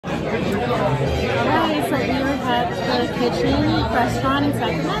Alright, so we are at the Kitchen restaurant in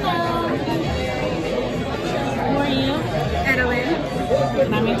Sacramento. Who are you? Adeline.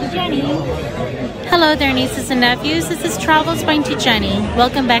 And I'm Auntie Jennie. Hello there, nieces and nephews. This is Travels by Auntie Jennie.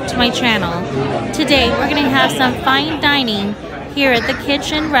 Welcome back to my channel. Today we're going to have some fine dining here at the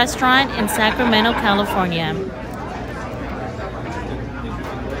Kitchen restaurant in Sacramento, California.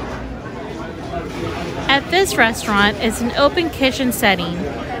 At this restaurant, it's an open kitchen setting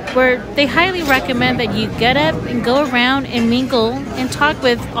where they highly recommend that you get up and go around and mingle and talk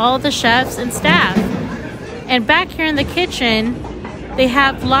with all the chefs and staff. And back here in the kitchen, they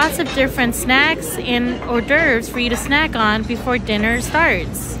have lots of different snacks and hors d'oeuvres for you to snack on before dinner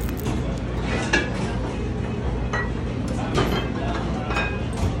starts.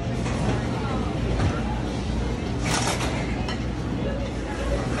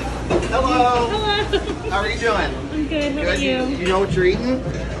 Hello. Hello. How are you doing? I'm good. How are you? You know what you're eating?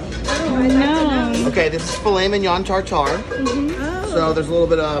 No. Okay, this is filet mignon tartare. So there's a little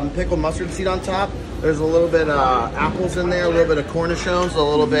bit of pickled mustard seed on top. There's a little bit of apples in there, a little bit of cornichons, a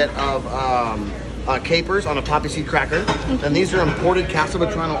little bit of capers on a poppy seed cracker. And these are imported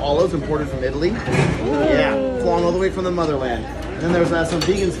Castelvetrano olives, imported from Italy. Yeah, flown all the way from the motherland. And then there's some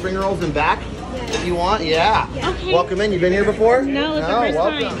vegan spring rolls in back. If you want, yeah. Okay. Welcome in. You've been here before? No, it's the first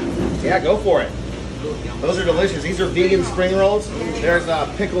welcome. time. Yeah, go for it. Those are delicious. These are vegan spring rolls. There's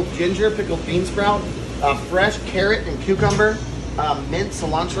pickled ginger, pickled bean sprout, fresh carrot and cucumber, mint,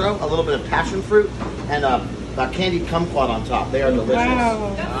 cilantro, a little bit of passion fruit, and candied kumquat on top. They are delicious.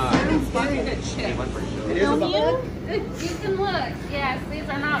 Wow. It is about You can look. Yes, these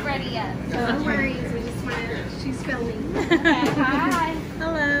are not ready yet. No worries, we just want to, she's filming. Hi.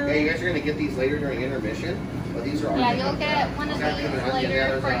 Hello. Yeah, you guys are going to get these later during intermission. But these are Yeah, you'll get one of these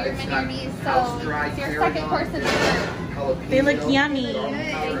later for your mini me's. So it's your second course of dessert. They look yummy.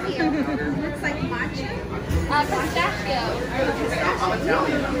 Thank you. Looks like matcha. Pistachio. I'm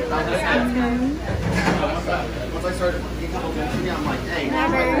Italian. Once I started eating I'm like, hey.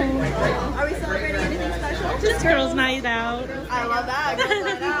 Are we celebrating anything special? Just girls' night out. I love that. Girls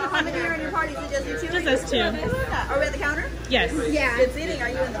night out. How many are in your party? Is it just you two? Just us two. I love that. Are we at the counter? Yes. Yeah. Good seating. Are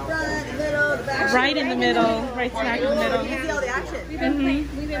you in the front, the middle, the back? Right in the middle. Right smack in the middle. You see all the action. We've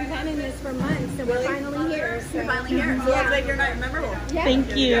been planning this for months, and we're finally here. You're finally here. So let's make your night memorable.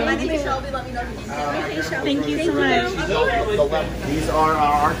 Thank you. My name is Shelby. Let me know if you need me. Thank you so much. These are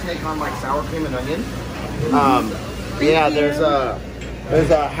our take on like sour cream and onion. Yeah, there's a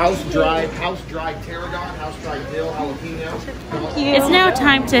house dried tarragon, house dried dill, jalapeno. It's now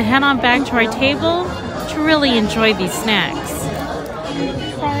time to head on back to our table to really enjoy these snacks.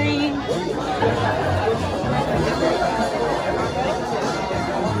 Sorry.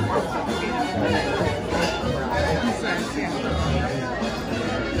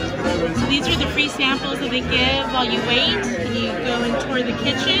 So these are the free samples that they give while you wait and you go and tour the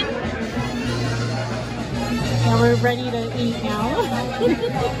kitchen. And we're ready to eat now.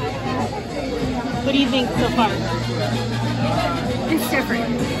 What do you think so far? It's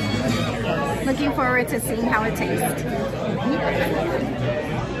different. Looking forward to seeing how it tastes.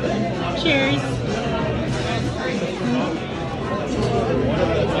 Cheers.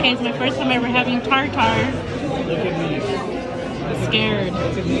 Okay, it's my first time ever having tartare. I'm scared.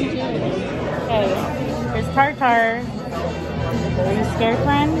 Okay, here's tartare. Are you scared,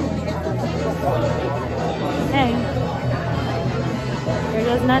 friend? Hey, there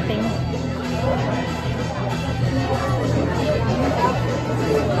goes nothing.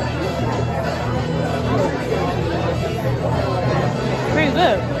 Pretty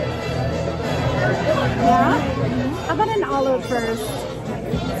good. Yeah? How about an olive first?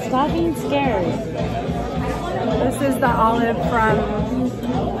 Stop being scared. This is the olive from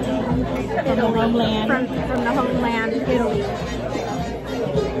From the homeland. From the homeland, Italy.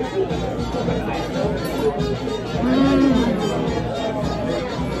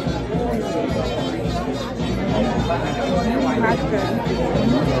 That's good.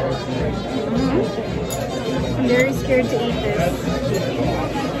 I'm very scared to eat this.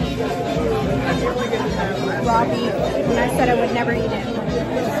 Raw beef, and I said I would never eat it.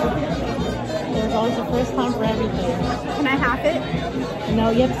 There's always a first time for everything. Can I half it? No,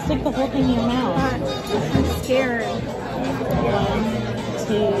 you have to stick the whole thing in your mouth. I'm scared. 1, 2,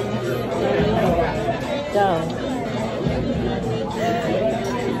 3, go.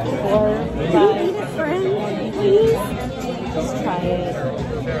 4, 5. Eat it, friend. Please. Just try it.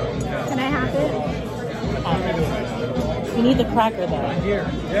 Can I have it? You need the cracker though.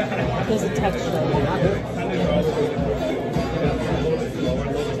 There's a texture.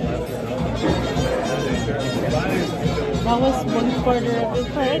 That was 1/4 of his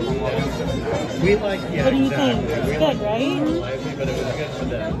head. We like, yeah, What do you exactly. think? It's We good, like right? slightly, but it was good for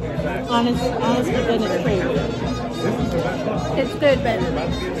them. Exactly. Honest to goodness truth. It's good, but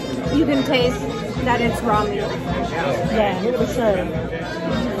you can taste that it's raw meat. Yeah, for sure.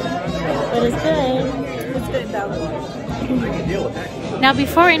 But it's good. It's good though. Now,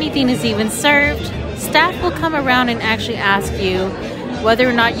 before anything is even served, staff will come around and actually ask you whether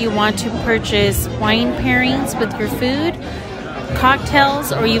or not you want to purchase wine pairings with your food,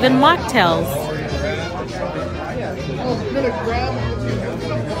 cocktails, or even mocktails.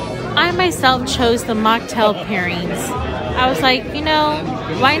 I myself chose the mocktail pairings. I was like, you know,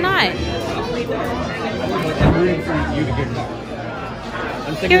 why not?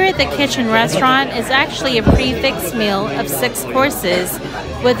 Here at the Kitchen Restaurant is actually a prefix meal of 6 courses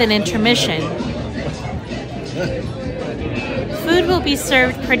with an intermission. Food will be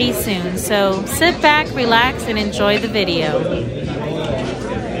served pretty soon, so sit back, relax, and enjoy the video.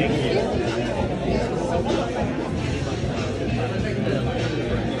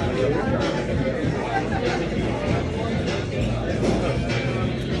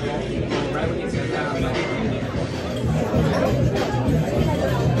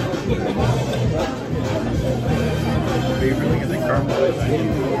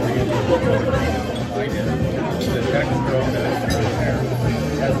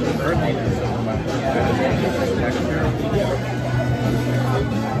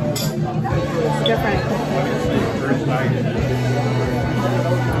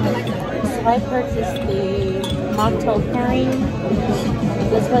 So I purchased the mocktail pairing.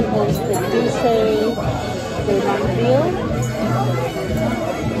 This one is the Dulce de Manzanilla.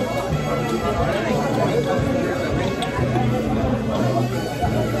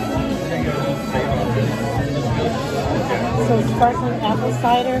 So sparkling apple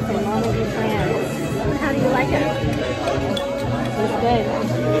cider from Normandy, France. How do you like it? It's good.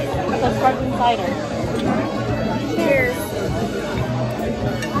 It's a sparkling cider. Cheers.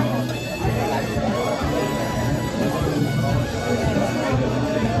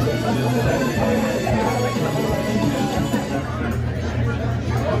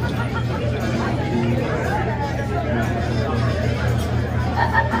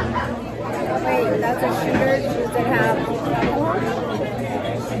 Wait, that's a shooter. Does it have?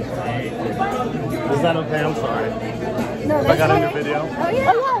 Is that okay? I'm sorry. No, If I that's got fine. in your video. Oh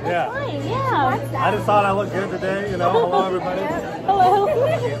yeah. Yeah. Fine, yeah. I just thought I looked good today, you know. Hello, everybody. Hello. Oh,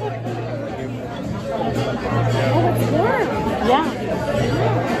 it's warm. Yeah.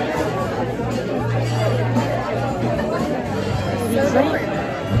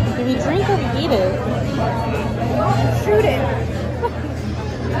 Do we drink or we eat it? Shoot it.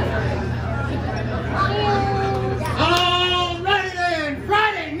 Alrighty then,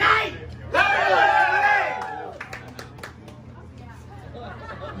 Friday night!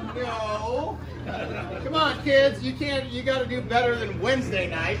 No. Come on, kids. You gotta do better than Wednesday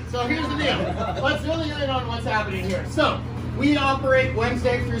night. So here's the deal. Let's really get in on what's happening here. So, we operate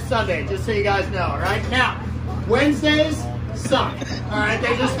Wednesday through Sunday, just so you guys know, alright? Now, Wednesdays suck. Alright,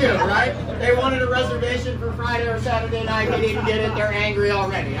 they just do, right? They wanted a reservation for Friday or Saturday night, they didn't get it, they're angry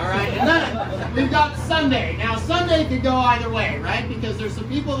already, alright? And then we've got Sunday. Now Sunday could go either way, right? Because there's some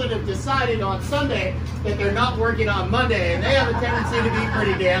people that have decided on Sunday that they're not working on Monday, and they have a tendency to be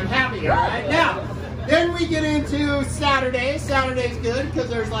pretty damn happy, alright? Now, then we get into Saturday. Saturday's good because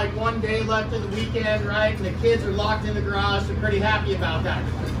there's like 1 day left of the weekend, right? And the kids are locked in the garage, so pretty happy about that.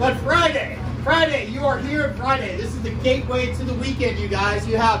 But Friday, you are here at Friday. This is the gateway to the weekend, you guys.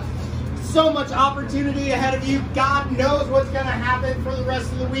 You have so much opportunity ahead of you. God knows what's going to happen for the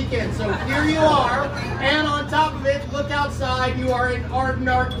rest of the weekend. So here you are, and on top of it, look outside. You are in Arden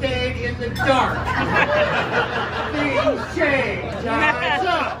Arcade in the dark. Things change. All right?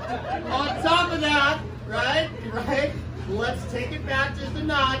 So, on top of that, right, let's take it back just a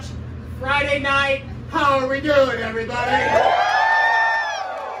notch. Friday night, how are we doing, everybody?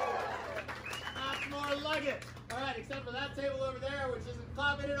 That's more like it. All right, except for that table over there, which isn't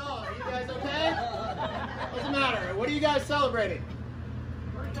clapping at all. Are you guys okay? What's the matter? What are you guys celebrating?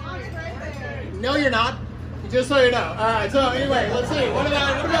 No, you're not. Just so you know. All right. So anyway, let's see. What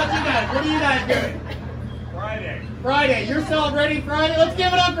about you guys? What are you guys doing? Friday. Friday. You're celebrating Friday. Let's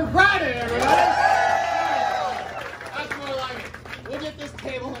give it up for Friday, everybody. That's more like it. We'll get this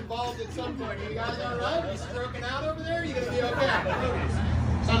table involved at some point. Are you guys all right? Are you stroking out over there? Are you gonna be okay?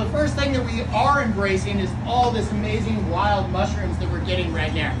 So the first thing that we are embracing is all this amazing wild mushrooms that we're getting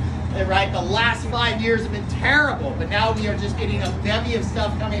right now. Right, the last 5 years have been terrible, but now we are just getting a bevy of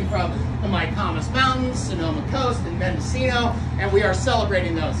stuff coming from the Mykonos Mountains, Sonoma Coast, and Mendocino, and we are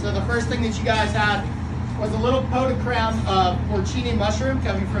celebrating those. So the first thing that you guys had was a little pot de creme of porcini mushroom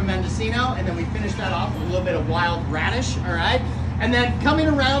coming from Mendocino, and then we finished that off with a little bit of wild radish, all right? And then coming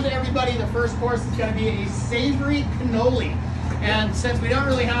around to everybody, the first course is gonna be a savory cannoli. And since we don't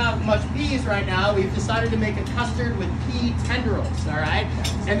really have much peas right now, we've decided to make a custard with pea tendrils, all right?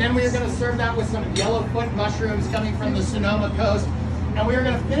 And then we are gonna serve that with some yellowfoot mushrooms coming from the Sonoma coast. And we are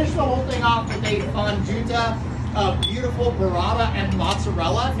gonna finish the whole thing off with a fonduta of beautiful burrata and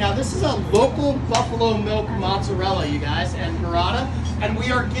mozzarella. Now this is a local buffalo milk mozzarella, you guys, and burrata. And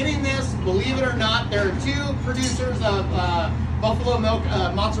we are getting this, believe it or not, there are two producers of buffalo milk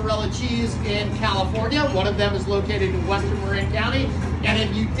mozzarella cheese in California. One of them is located in Western Marin County. And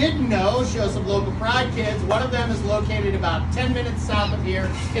if you didn't know, show some local pride, kids, one of them is located about 10 minutes south of here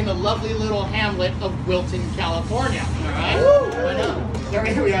in the lovely little hamlet of Wilton, California. All right? Woo! I know.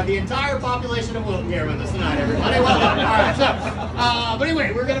 There we have the entire population of Wilton here with us tonight, everybody. Well done. All right, so, but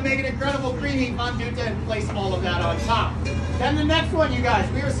anyway, we're going to make an incredible creamy fonduta and place all of that on top. Then the next one, you guys,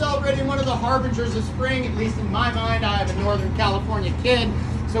 we are celebrating one of the harbingers of spring, at least in my mind. I have a Northern California kid,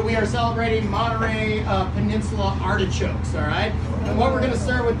 so we are celebrating Monterey Peninsula artichokes, all right? And what we're going to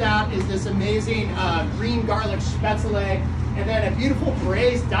serve with that is this amazing green garlic spätzle, and then a beautiful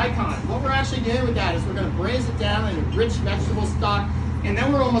braised daikon. What we're actually doing with that is we're going to braise it down in a rich vegetable stock, and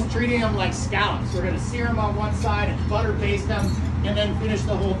then we're almost treating them like scallops. We're going to sear them on one side and butter baste them, and then finish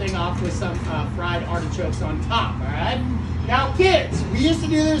the whole thing off with some fried artichokes on top, all right? Now, kids, we used to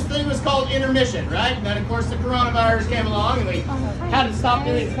do this thing was called intermission, right? And then, of course, the coronavirus came along, and we had to stop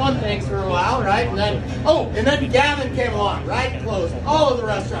doing fun things for a while, right? And then Gavin came along, right? And closed all of the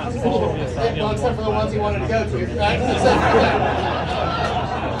restaurants. Well, except for the ones he wanted to go to, right? Except for that.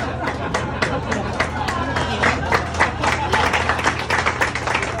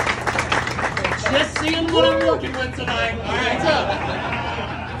 Just seeing what I'm working with tonight. All right,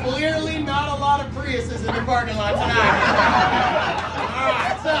 so clearly not a lot of Priuses in the parking lot tonight. All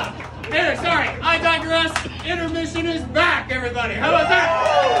right, so there. Sorry, I digress. Intermission is back, everybody. How about that?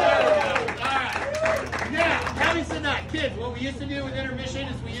 There we go. All right. Now, having said that, kids, what we used to do with intermission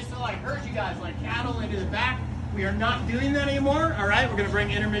is we used to like herd you guys like cattle into the back. We are not doing that anymore. All right, we're gonna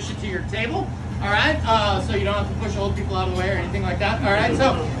bring intermission to your table. All right, so you don't have to push old people out of the way or anything like that. All right,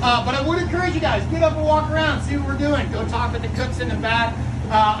 so, but I would encourage you guys, get up and walk around, see what we're doing. Go talk with the cooks in the back.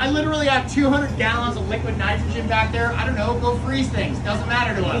 I literally have 200 gallons of liquid nitrogen back there. I don't know, go freeze things. Doesn't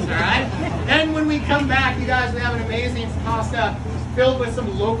matter to us, all right? Then when we come back, you guys, we have an amazing pasta filled with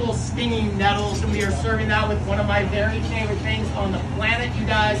some local stinging nettles, and we are serving that with one of my very favorite things on the planet, you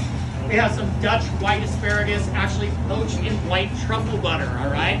guys. We have some Dutch white asparagus, actually poached in white truffle butter, all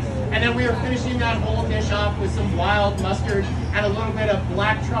right? And then we are finishing that whole dish off with some wild mustard and a little bit of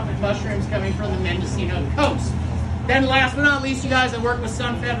black trumpet mushrooms coming from the Mendocino coast. Then last but not least, you guys, I work with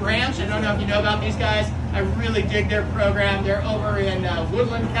Sunfed Ranch. I don't know if you know about these guys. I really dig their program. They're over in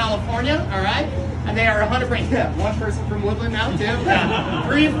Woodland, California, all right? And they are 100%, yeah, one person from Woodland now, too. Yeah.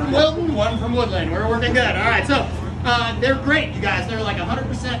 3 from Wilton, 1 from Woodland. We're working good, all right? So they're great, you guys. They're like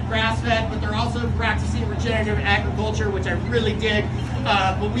 100% grass-fed, but they're also practicing regenerative agriculture, which I really dig.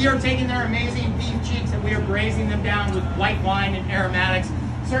 But we are taking their amazing beef cheeks and we are braising them down with white wine and aromatics,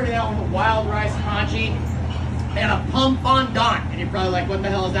 serving that with a wild rice congee and a pomme fondant. And you're probably like, what the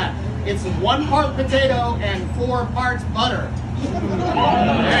hell is that? It's 1 part potato and 4 parts butter. There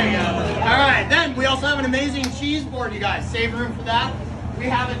you go. All right, then we also have an amazing cheese board, you guys. Save room for that. We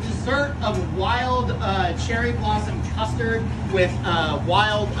have a dessert of wild cherry blossom custard with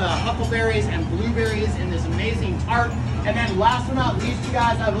wild huckleberries and blueberries in this amazing tart. And then last but not least, you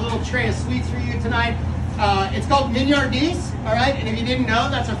guys, I have a little tray of sweets for you tonight. It's called mignardise, all right? And if you didn't know,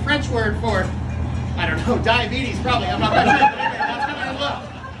 that's a French word for, I don't know, diabetes probably. I'm not quite sure, but anyway, that's coming as well.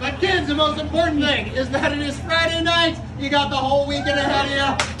 But kids, the most important thing is that it is Friday night. You got the whole weekend ahead of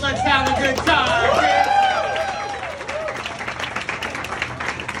you. Let's have a good time, kids.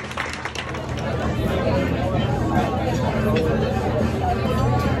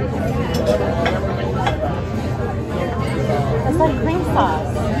 It's like cream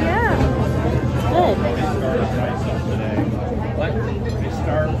sauce. Yeah. Good.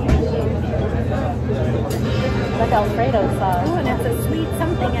 Like Alfredo sauce. Oh, and it's a sweet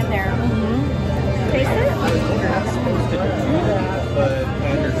something in there. Mm-hmm. Taste it? But I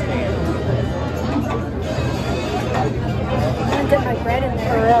understand. I'm gonna dip my bread in there.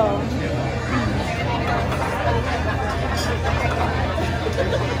 For real.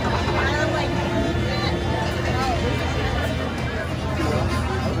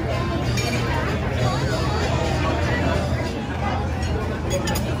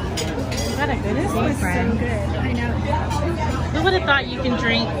 Got a good This was so bread. good. I know. Who would have thought you can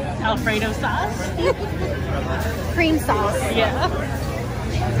drink Alfredo sauce. Cream sauce. Yeah.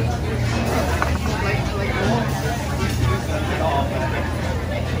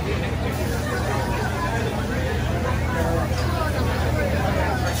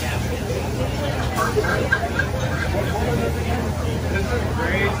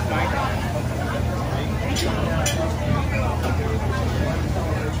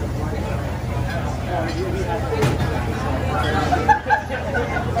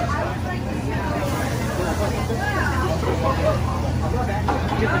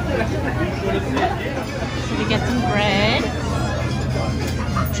 Should we get some bread?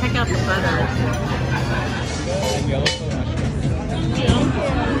 Check out the butter.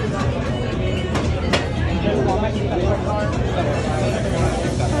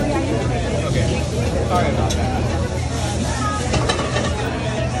 Sorry about that.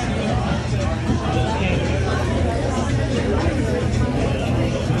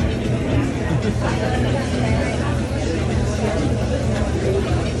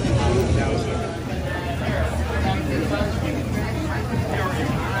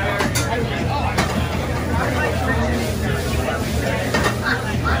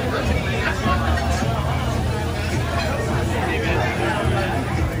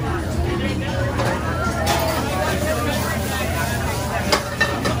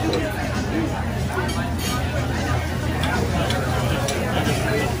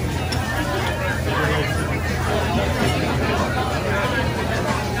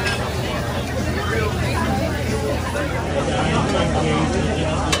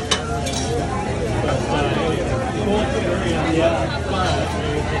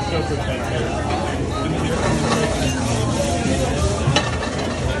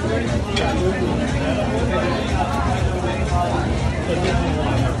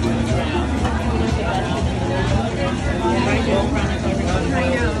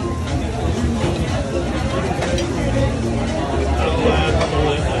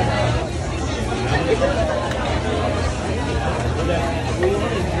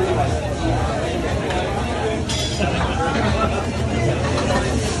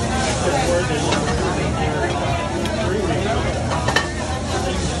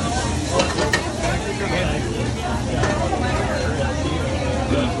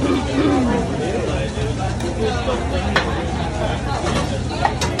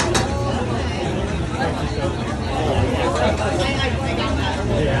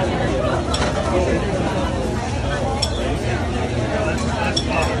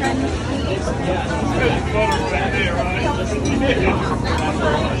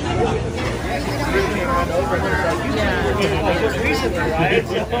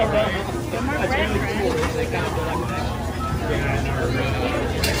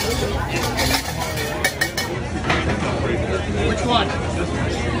 Which one?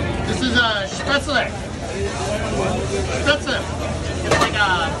 This is a Spätzle. Spätzle.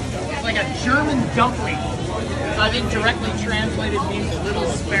 It's like a German dumpling. I think directly translated means little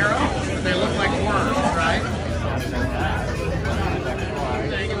sparrow. They look like worms, right?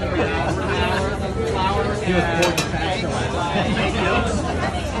 Flour, egg yolks,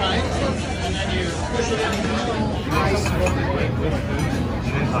 right? And then you push it in.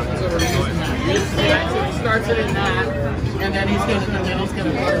 So we're using that. So he starts it in that, and then he's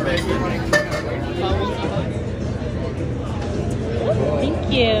gonna butter bake it.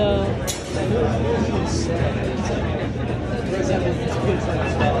 Thank you.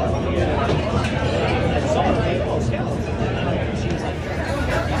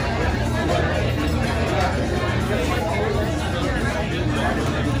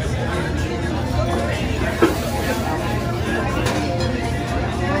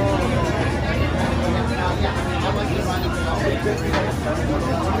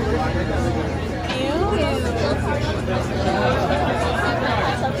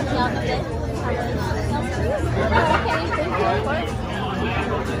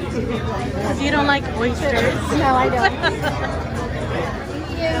 You don't like oysters? No, I don't.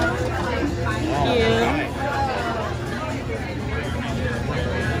 Thank you.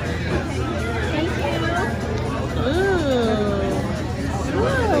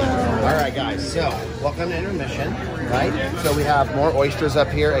 All right, guys, so welcome to intermission, right? So we have more oysters up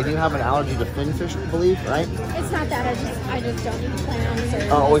here, and you have an allergy to finfish, I believe, right? It's not that. I just don't eat clams or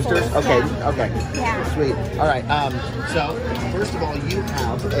Oh, oysters? mussels. Okay, Yeah. okay. Yeah. Sweet. All right, so first of all, you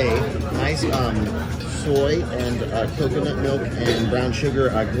have a nice soy and coconut milk and brown sugar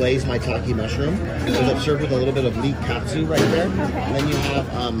glazed maitake mushroom. It's served with a little bit of leek katsu right there. And then you have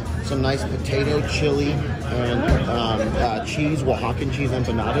some nice potato, chili, and cheese, Oaxacan cheese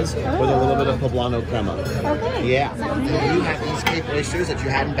empanadas with a little bit of poblano crema. Okay. Yeah. Sounds And then you good. have East Cape oysters that you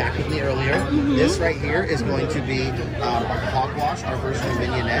had in back with me earlier. This right here is going to be our hogwash, our version of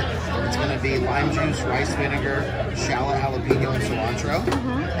mignonette. It's going to be lime juice, rice vinegar, shallot, jalapeno, and cilantro.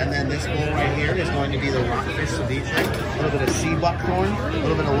 And then this bowl right here is going to be the rockfish ceviche, a little bit of sea buckthorn, a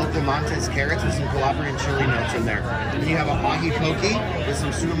little bit of local Montes carrots with some calabre and chili notes in there. Then you have a ahi poke with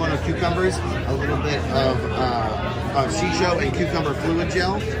some Sudamono cucumbers, a little bit of shisho and cucumber fluid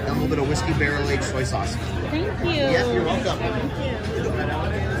gel, and a little bit of whiskey barrel aged soy sauce. Thank you. Yes, you're welcome.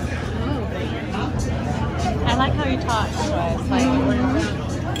 I like how you talk. So it's like,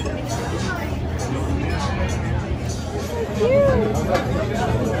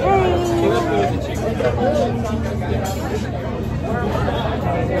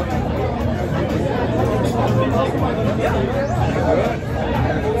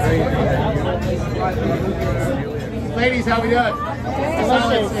 Ladies, how we doing? So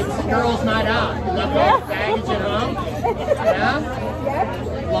it's girls' night out. You left all the baggage at home?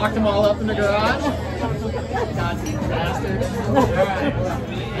 Yeah? Locked them all up in the garage? Goddamn bastards. All right.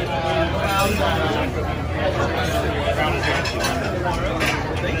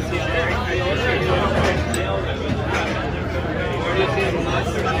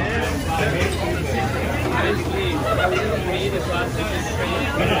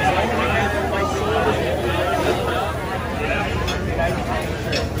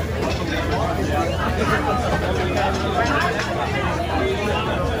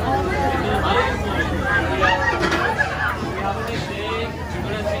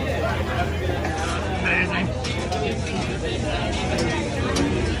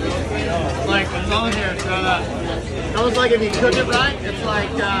 Like, what's wrong here? So almost like if you cook it right, it's like,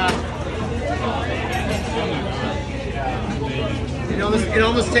 it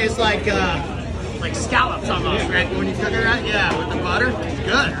almost tastes like scallops almost, right? When you cook it right, yeah, with the butter, it's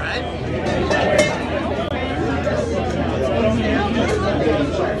good, right?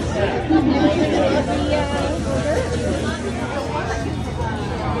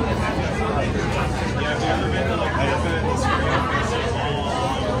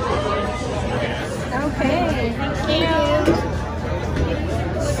 Okay. Thank you.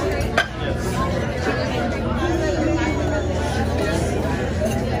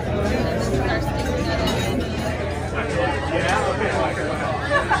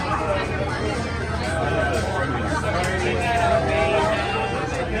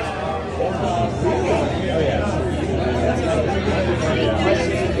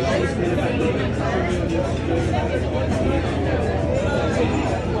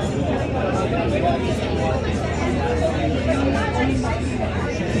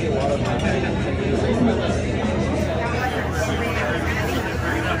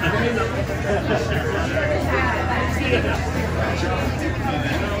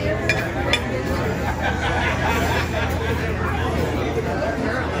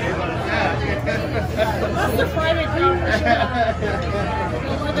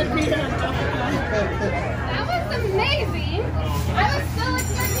 That was amazing. I was still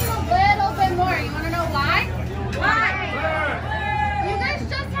expecting a little bit more. You want to know why? Why? You guys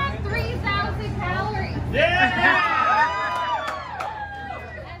just had 3,000 calories.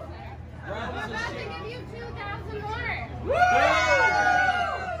 I'm about to give you 2,000 more.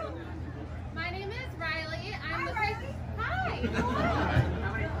 My name is Riley. I'm the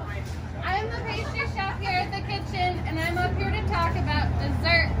I'm the pastry chef here at the kitchen, and I'm up here to talk about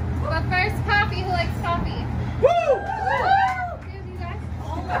dessert. But first, coffee. Who likes coffee? Woo! Woo!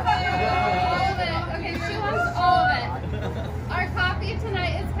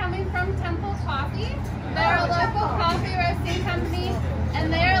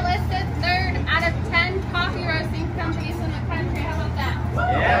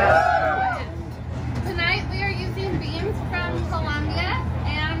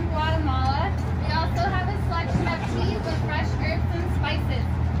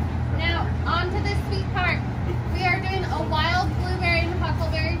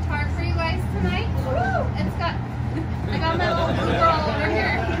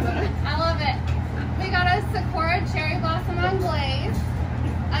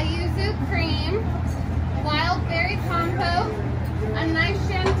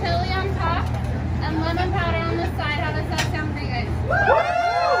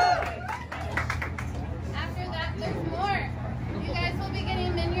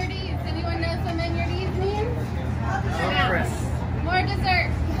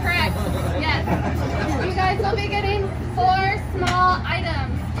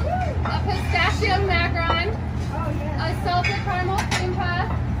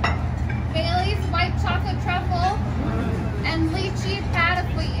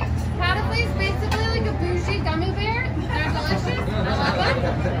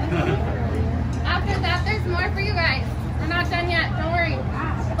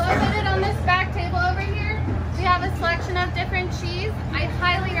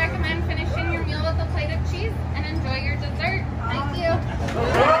 recommend finishing your meal with a plate of cheese and enjoy your dessert. Thank you.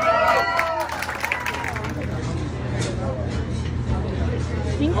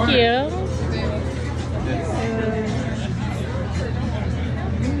 Thank you.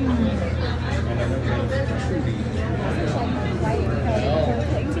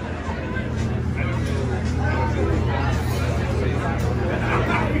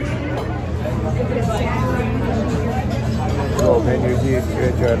 Oh, man, you did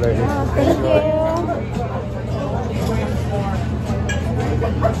good job, lady. Thank you.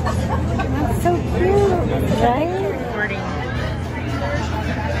 That's so cute, right?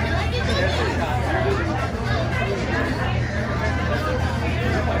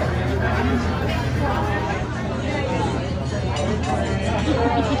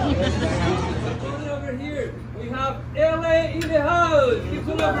 Over here, we have LA in the house. Keep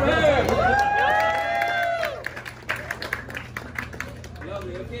it over here.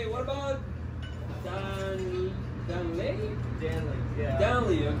 Lovely. Okay, what about Danley? Yeah.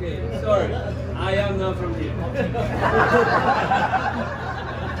 Danley, okay. Sorry, I am not from here.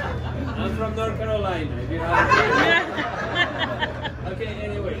 I'm from North Carolina. If you have okay,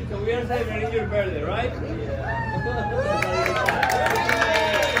 anyway, so we are celebrating your birthday, right?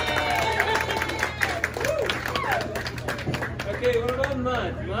 Okay, what about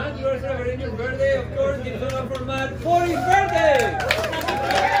Matt? Matt, you are celebrating your birthday, of course. Give it up for Matt for his birthday!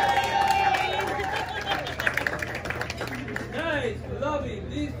 Nice, lovely.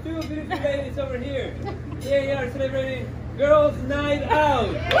 These two beautiful ladies over here, they are celebrating Girls' Night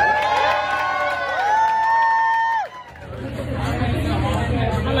Out.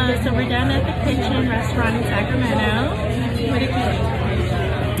 Hello, so we're done at the Kitchen restaurant in Sacramento. What do you think?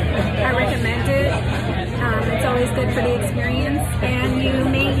 I recommend it. It's always good for the experience, and you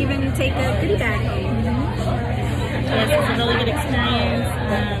may even take a goodie bag home. Yes, it's a really good experience.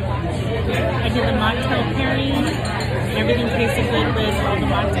 I did the mocktail pairing. Everything tasted good with all the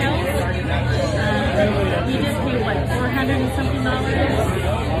mocktails. We just paid what, $400 and something for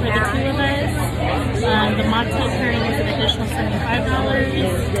the two of us. The mocktail pairing was an additional $75.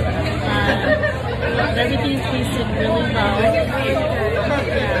 Everything tasted really well. It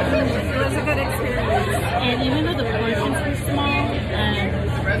was a good experience. And even though the portions were small,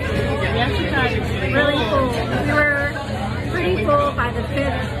 we actually got Really full. We were pretty full by the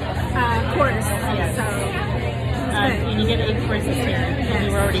fifth course. Yes. So it was good. and you get 8 courses here, and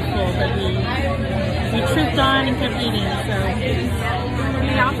we were already full, but we trooped on and kept eating. So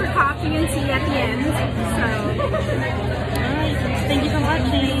We offer coffee and tea at the end. So all right, thank you for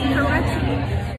watching. thank you for watching.